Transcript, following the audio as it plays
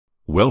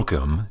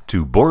Welcome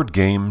to Board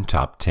Game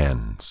Top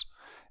Tens,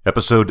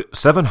 episode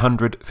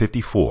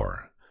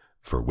 754,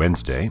 for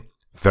Wednesday,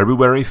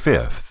 February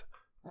 5th,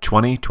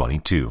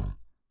 2022.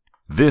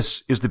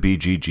 This is the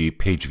BGG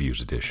Page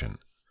Views edition.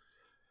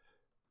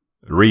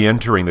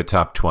 Re-entering the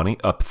top 20,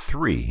 up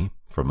 3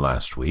 from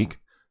last week,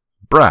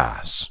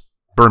 Brass,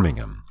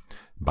 Birmingham,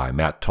 by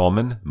Matt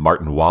Tolman,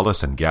 Martin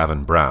Wallace, and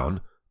Gavin Brown,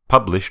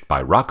 published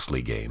by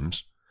Roxley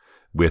Games,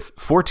 with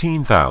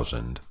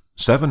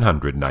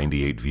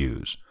 14,798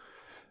 views.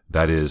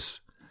 That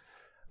is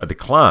a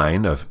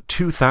decline of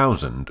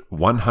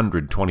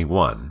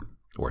 2,121,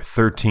 or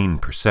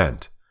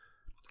 13%,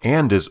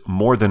 and is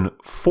more than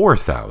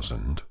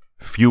 4,000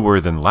 fewer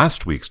than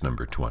last week's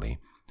number 20,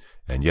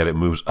 and yet it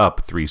moves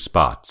up 3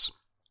 spots.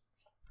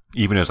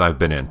 Even as I've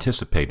been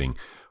anticipating,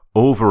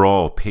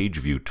 overall page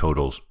view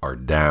totals are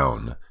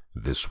down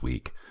this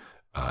week.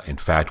 In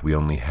fact, we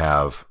only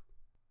have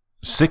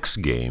 6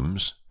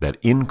 games that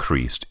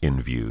increased in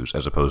views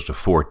as opposed to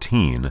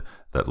 14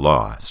 that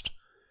lost.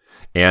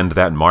 And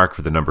that mark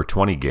for the number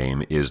 20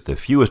 game is the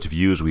fewest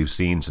views we've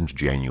seen since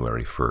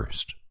January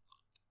 1st.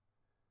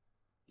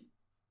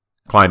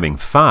 Climbing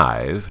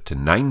 5 to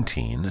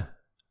 19,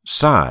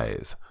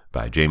 Scythe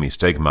by Jamie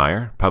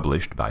Stegmaier,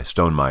 published by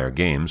Stonemaier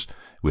Games,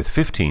 with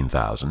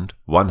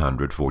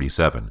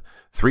 15,147,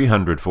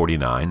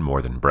 349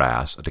 more than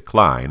Brass, a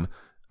decline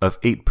of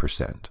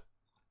 8%.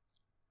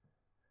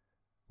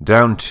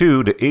 Down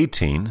 2 to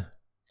 18,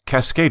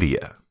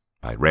 Cascadia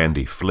by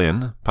Randy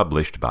Flynn,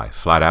 published by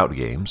Flat Out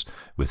Games,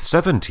 with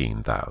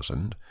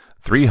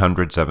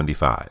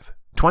 17,375,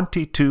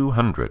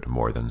 2,200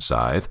 more than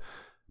Scythe,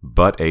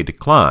 but a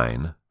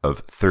decline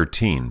of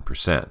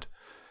 13%.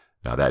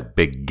 Now that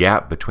big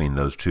gap between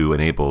those two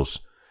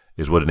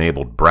is what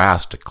enabled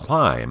Brass to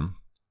climb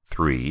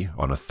 3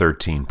 on a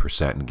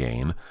 13%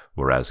 gain,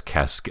 whereas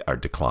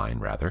Cascadia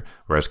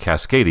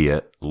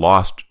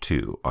lost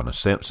 2 on a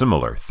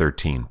similar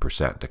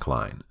 13%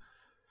 decline.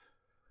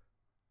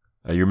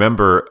 You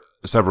remember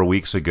several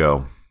weeks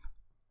ago,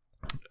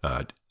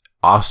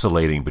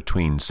 oscillating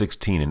between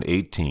 16 and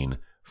 18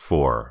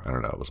 for,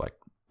 it was like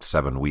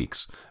 7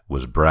 weeks,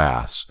 was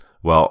Brass.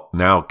 Well,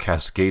 now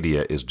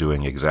Cascadia is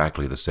doing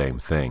exactly the same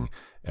thing,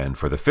 and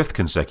for the 5th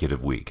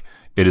consecutive week,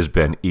 it has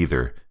been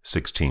either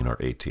 16 or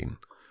 18.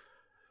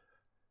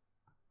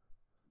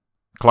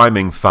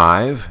 Climbing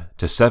 5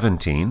 to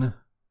 17,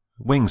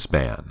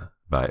 Wingspan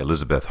by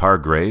Elizabeth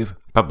Hargrave,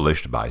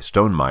 published by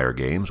Stonemaier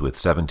Games, with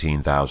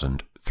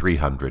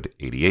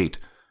 17,388,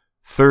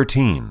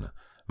 13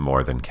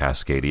 more than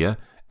Cascadia,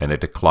 and a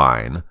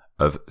decline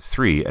of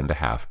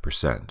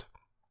 3.5%.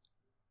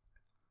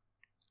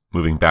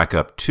 Moving back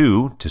up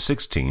 2 to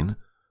 16,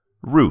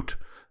 Root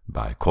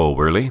by Cole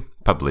Wehrle,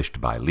 published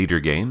by Leader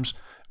Games,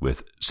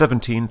 with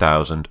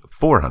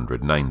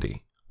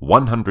 17,490,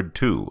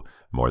 102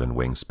 more than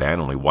Wingspan,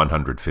 only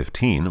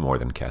 115 more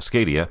than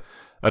Cascadia,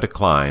 a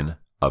decline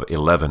of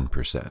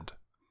 11%.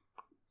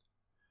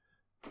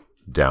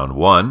 Down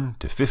 1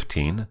 to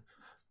 15,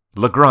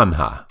 La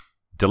Granja,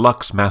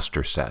 Deluxe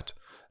Master Set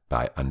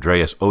by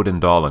Andreas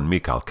Odendahl and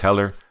Mikael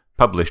Keller,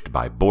 published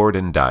by Board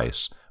and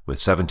Dice, with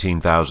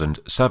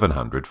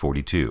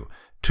 17,742,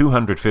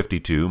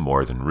 252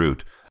 more than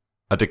Root,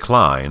 a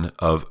decline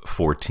of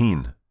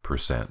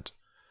 14%.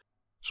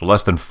 So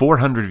less than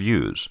 400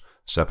 views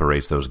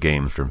separates those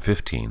games from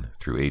 15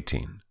 through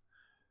 18.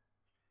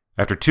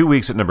 After 2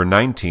 weeks at number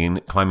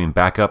 19, climbing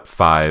back up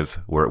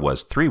 5 where it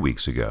was 3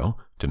 weeks ago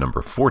to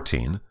number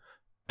 14,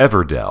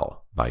 Everdell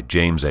by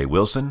James A.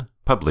 Wilson,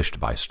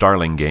 published by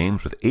Starling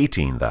Games, with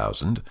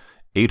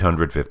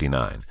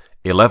 18,859,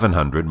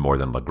 1,100 more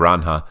than La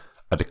Granja,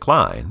 a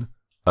decline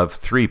of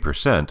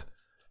 3%,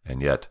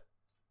 and yet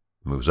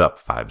moves up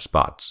 5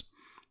 spots.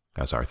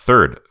 That's our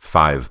third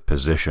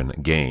 5-position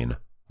gain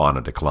on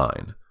a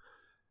decline.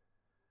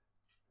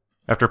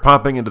 After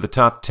popping into the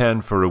top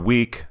 10 for a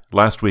week,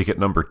 last week at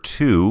number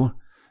 2,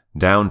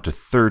 down to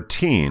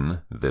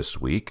 13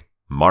 this week,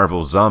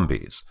 Marvel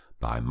Zombies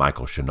by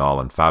Michael Chanel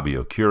and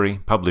Fabio Curie,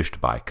 published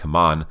by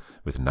Kaman,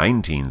 with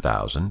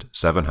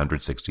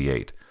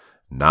 19,768,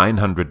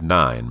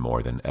 909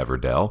 more than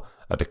Everdell,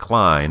 a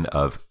decline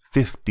of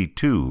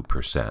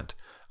 52%,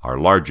 our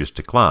largest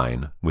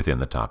decline within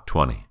the top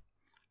 20.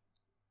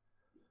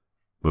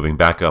 Moving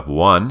back up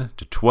 1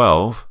 to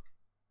 12,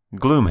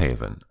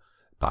 Gloomhaven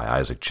by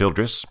Isaac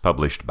Childress,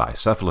 published by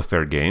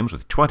Cephalofair Games,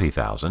 with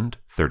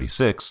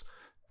 20,036,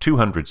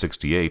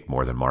 268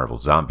 more than Marvel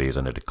Zombies,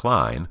 and a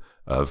decline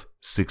of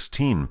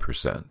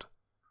 16%.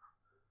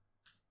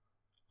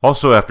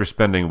 Also, after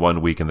spending 1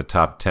 week in the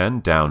top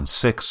 10, down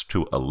 6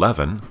 to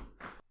 11,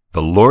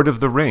 The Lord of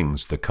the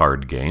Rings, the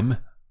card game,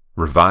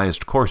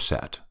 revised core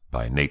set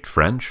by Nate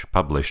French,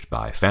 published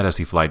by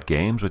Fantasy Flight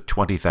Games, with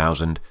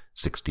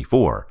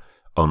 20,064,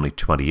 only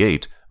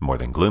 28 more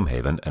than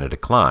Gloomhaven, and a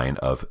decline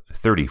of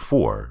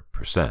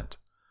 34%.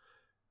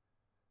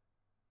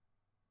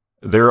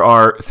 There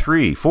are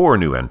 4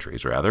 new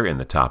entries, in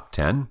the top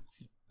 10.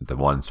 The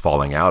ones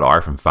falling out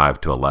are from 5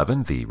 to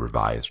 11, the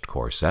revised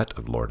core set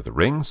of Lord of the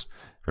Rings,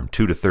 from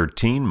 2 to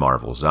 13,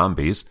 Marvel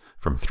Zombies,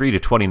 From 3 to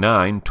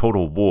 29,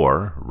 Total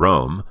War,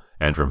 Rome,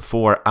 and from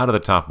 4 out of the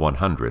top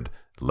 100,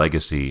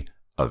 Legacy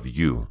of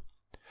You.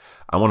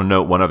 I want to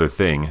note one other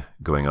thing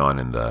going on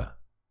in the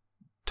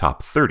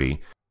top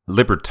 30.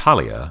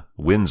 Libertalia,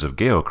 Winds of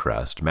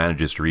Geocrest,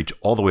 manages to reach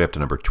all the way up to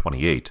number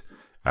 28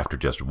 after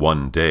just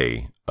 1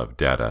 day of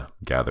data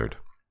gathered.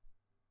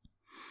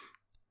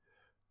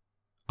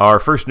 Our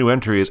first new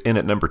entry is in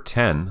at number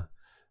 10,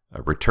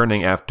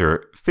 returning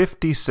after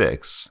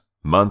 56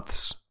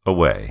 months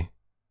away.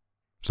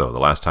 So the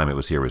last time it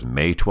was here was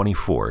May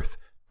 24th,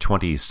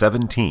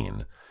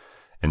 2017,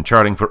 and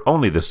charting for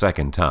only the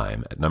second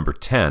time at number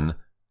 10,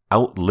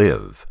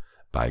 Outlive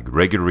by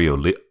Gregory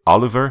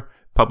Oliver,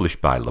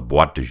 published by La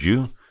Boîte de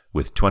Jeu,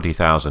 with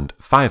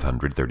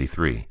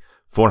 20,533,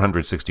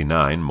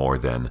 469 more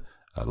than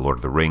Lord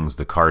of the Rings,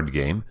 the card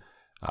game,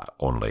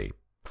 only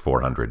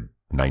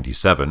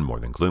 497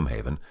 more than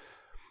Gloomhaven,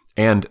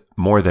 and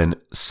more than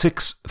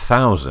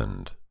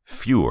 6,000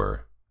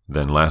 fewer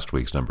than last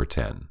week's number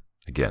 10.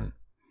 Again,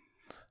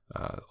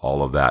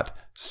 all of that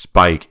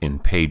spike in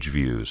page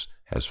views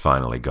has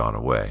finally gone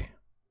away.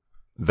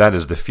 That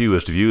is the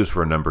fewest views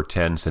for number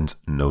 10 since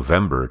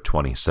November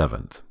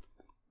 27th.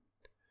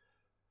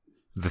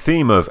 The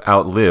theme of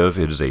Outlive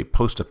is a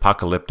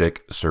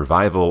post-apocalyptic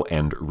survival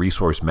and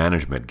resource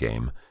management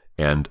game,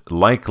 and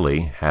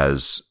likely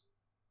has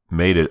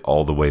made it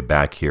all the way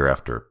back here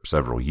after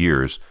several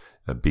years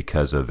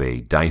because of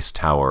a Dice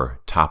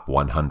Tower Top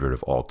 100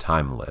 of All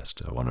Time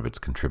list, one of its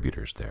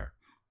contributors there.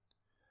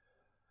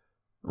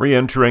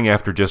 Re-entering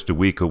after just a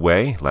week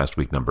away, last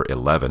week number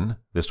 11,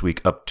 this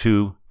week up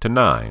 2 to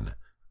 9,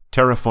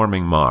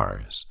 Terraforming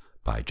Mars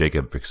by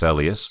Jacob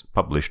Vixelius,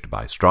 published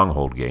by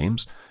Stronghold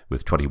Games,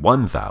 with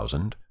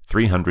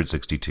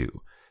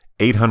 21,362,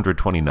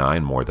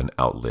 829 more than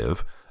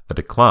Outlive, a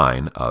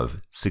decline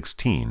of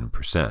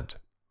 16%.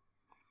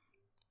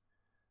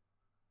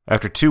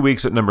 After 2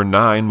 weeks at number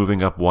 9,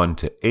 moving up 1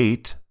 to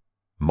 8,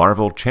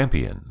 Marvel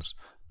Champions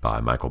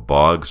by Michael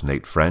Boggs,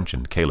 Nate French,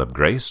 and Caleb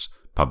Grace,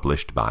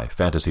 published by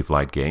Fantasy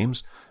Flight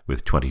Games,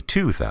 with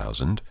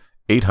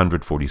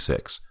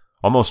 22,846,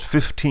 almost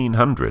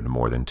 1,500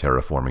 more than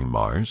Terraforming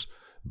Mars,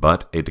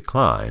 but a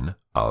decline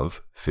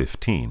of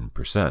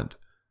 15%.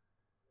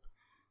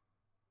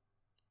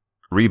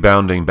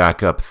 Rebounding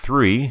back up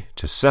 3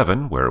 to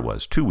 7, where it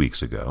was 2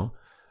 weeks ago,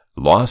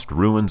 Lost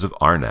Ruins of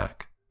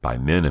Arnak by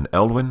Min and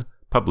Elwyn,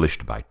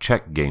 published by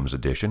Czech Games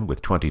Edition,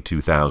 with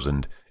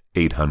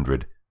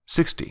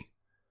 22,860,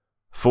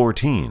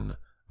 14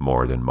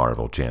 more than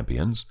Marvel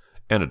Champions,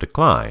 and a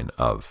decline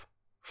of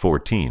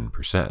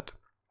 14%.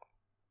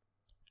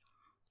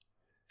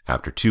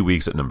 After 2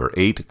 weeks at number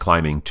 8,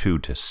 climbing 2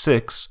 to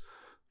 6,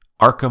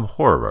 Arkham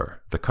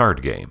Horror, the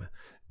card game,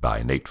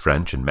 by Nate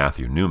French and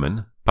Matthew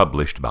Newman,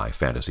 published by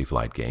Fantasy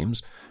Flight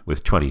Games,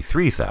 with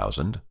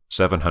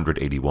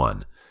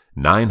 23,781,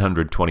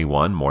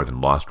 921 more than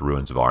Lost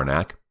Ruins of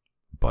Arnak,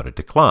 but a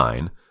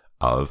decline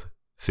of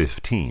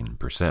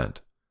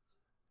 15%.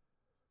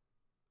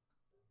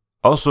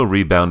 Also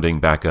rebounding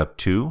back up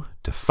 2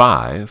 to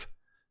 5,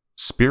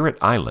 Spirit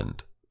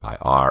Island by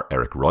R.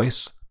 Eric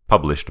Royce,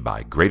 published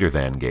by Greater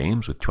Than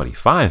Games, with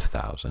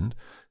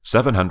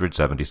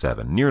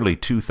 25,777, nearly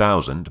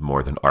 2,000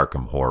 more than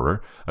Arkham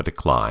Horror, a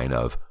decline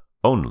of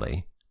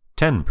only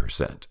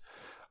 10%.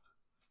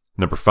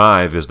 Number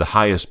 5 is the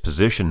highest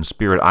position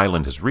Spirit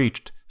Island has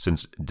reached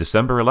since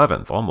December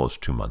 11th,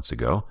 almost 2 months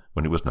ago,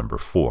 when it was number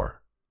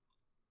 4.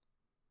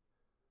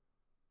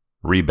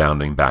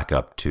 Rebounding back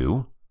up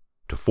 2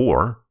 to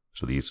 4,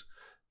 so these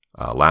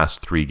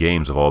last 3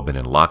 games have all been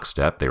in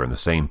lockstep. They were in the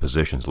same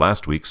positions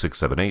last week, 6,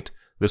 7, 8.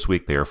 This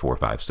week they are 4,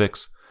 5,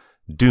 6.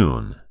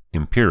 Dune,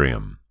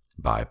 Imperium,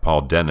 by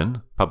Paul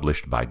Denon,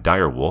 published by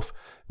Direwolf,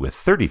 with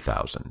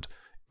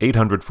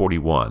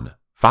 30,841,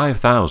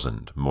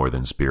 5,000 more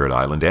than Spirit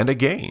Island, and a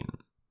gain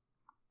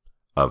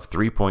of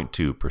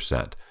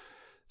 3.2%.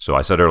 So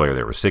I said earlier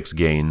there were 6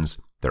 gains.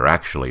 There are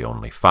actually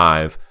only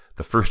 5.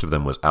 The first of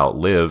them was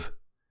Outlive.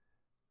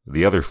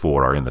 The other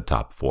 4 are in the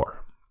top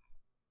 4.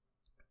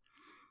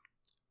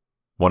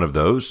 One of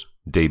those,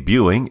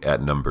 debuting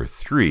at number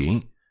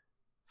 3,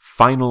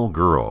 Final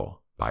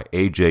Girl by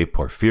A.J.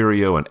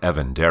 Porfirio and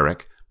Evan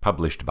Derrick,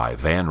 published by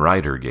Van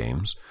Ryder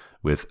Games,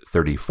 with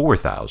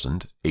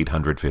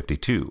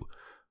 34,852,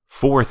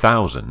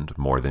 4,000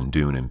 more than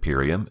Dune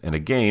Imperium, and a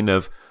gain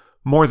of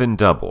more than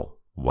double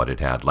what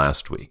it had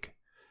last week.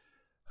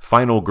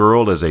 Final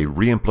Girl is a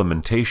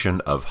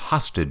reimplementation of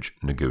Hostage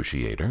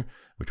Negotiator,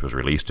 which was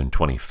released in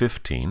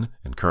 2015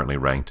 and currently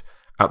ranked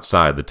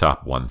outside the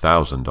top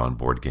 1,000 on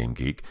Board Game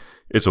Geek.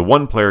 It's a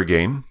one-player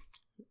game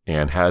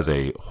and has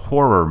a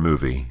horror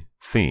movie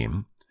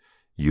theme,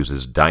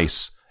 uses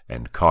dice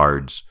and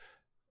cards,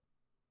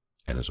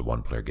 and is a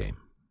one-player game.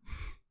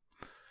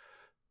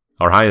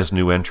 Our highest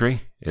new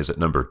entry is at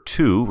number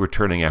 2,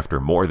 returning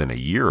after more than a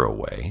year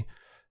away,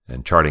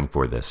 and charting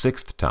for the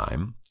 6th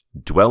time,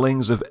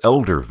 Dwellings of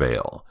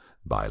Eldervale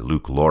by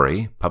Luke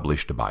Laurie,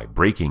 published by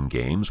Breaking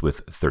Games,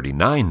 with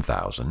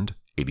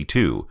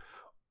 39,082,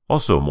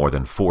 also more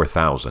than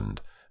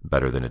 4,000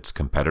 better than its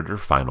competitor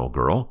Final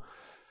Girl,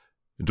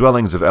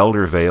 Dwellings of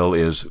Eldervale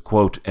is,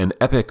 quote, an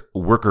epic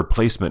worker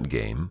placement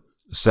game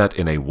set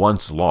in a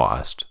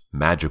once-lost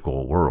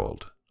magical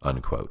world,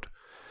 unquote.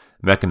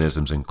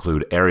 Mechanisms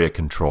include area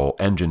control,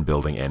 engine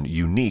building, and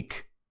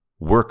unique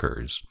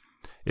workers.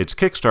 Its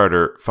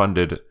Kickstarter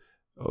funded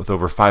with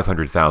over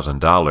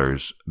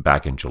 $500,000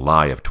 back in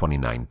July of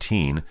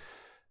 2019.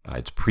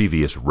 Its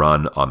previous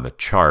run on the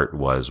chart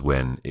was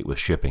when it was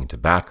shipping to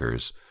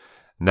backers.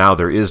 Now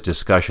there is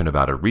discussion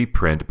about a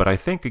reprint, but I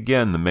think,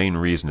 again, the main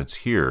reason it's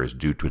here is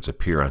due to its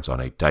appearance on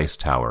a Dice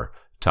Tower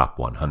Top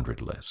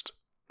 100 list.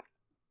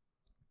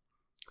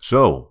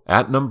 So,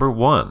 at number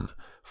 1,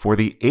 for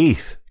the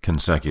 8th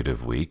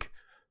consecutive week,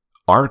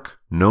 Ark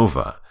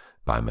Nova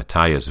by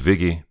Matthias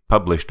Wigge,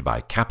 published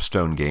by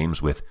Capstone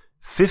Games with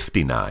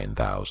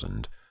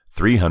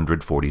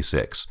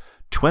 59,346,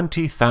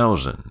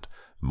 20,000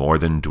 more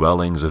than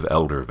Dwellings of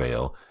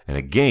Eldervale, and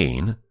a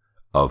gain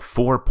of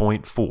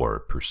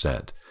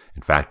 4.4%.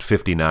 In fact,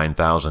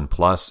 59,000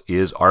 plus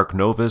is Ark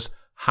Nova's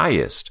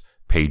highest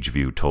page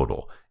view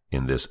total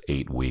in this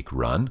 8-week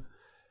run,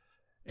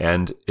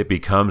 and it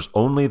becomes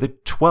only the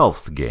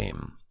 12th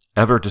game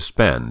ever to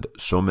spend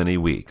so many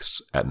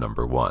weeks at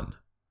number 1.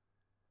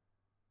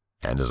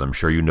 And as I'm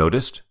sure you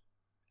noticed,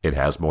 it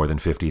has more than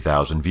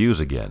 50,000 views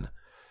again.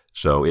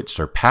 So it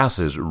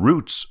surpasses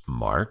Root's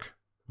mark,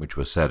 which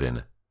was set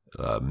in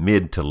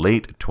mid to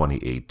late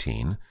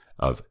 2018,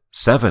 of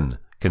 7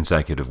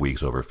 consecutive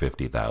weeks over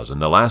 50,000.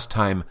 The last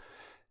time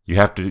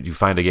you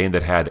find a game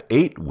that had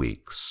 8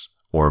 weeks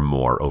or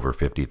more over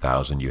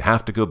 50,000, you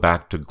have to go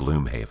back to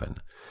Gloomhaven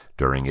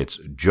during its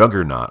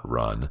Juggernaut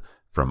run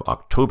from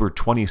October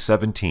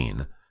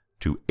 2017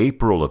 to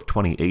April of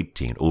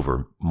 2018,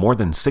 over more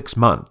than 6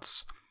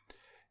 months.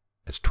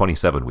 It's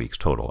 27 weeks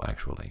total,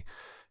 actually.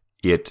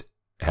 It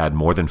had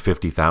more than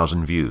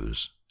 50,000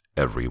 views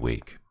every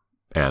week.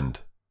 And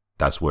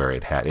that's where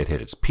it hit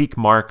its peak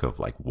mark of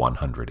like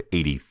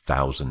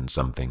 180,000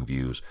 something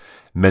views.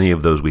 Many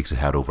of those weeks it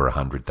had over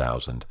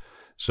 100,000.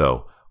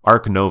 So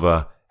Ark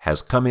Nova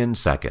has come in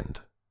second,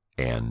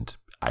 and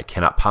I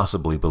cannot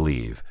possibly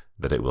believe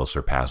that it will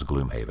surpass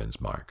Gloomhaven's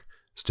mark.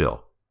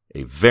 Still,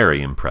 a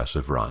very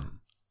impressive run.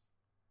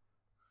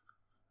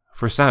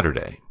 For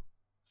Saturday,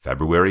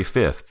 February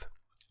 5th,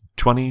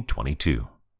 2022.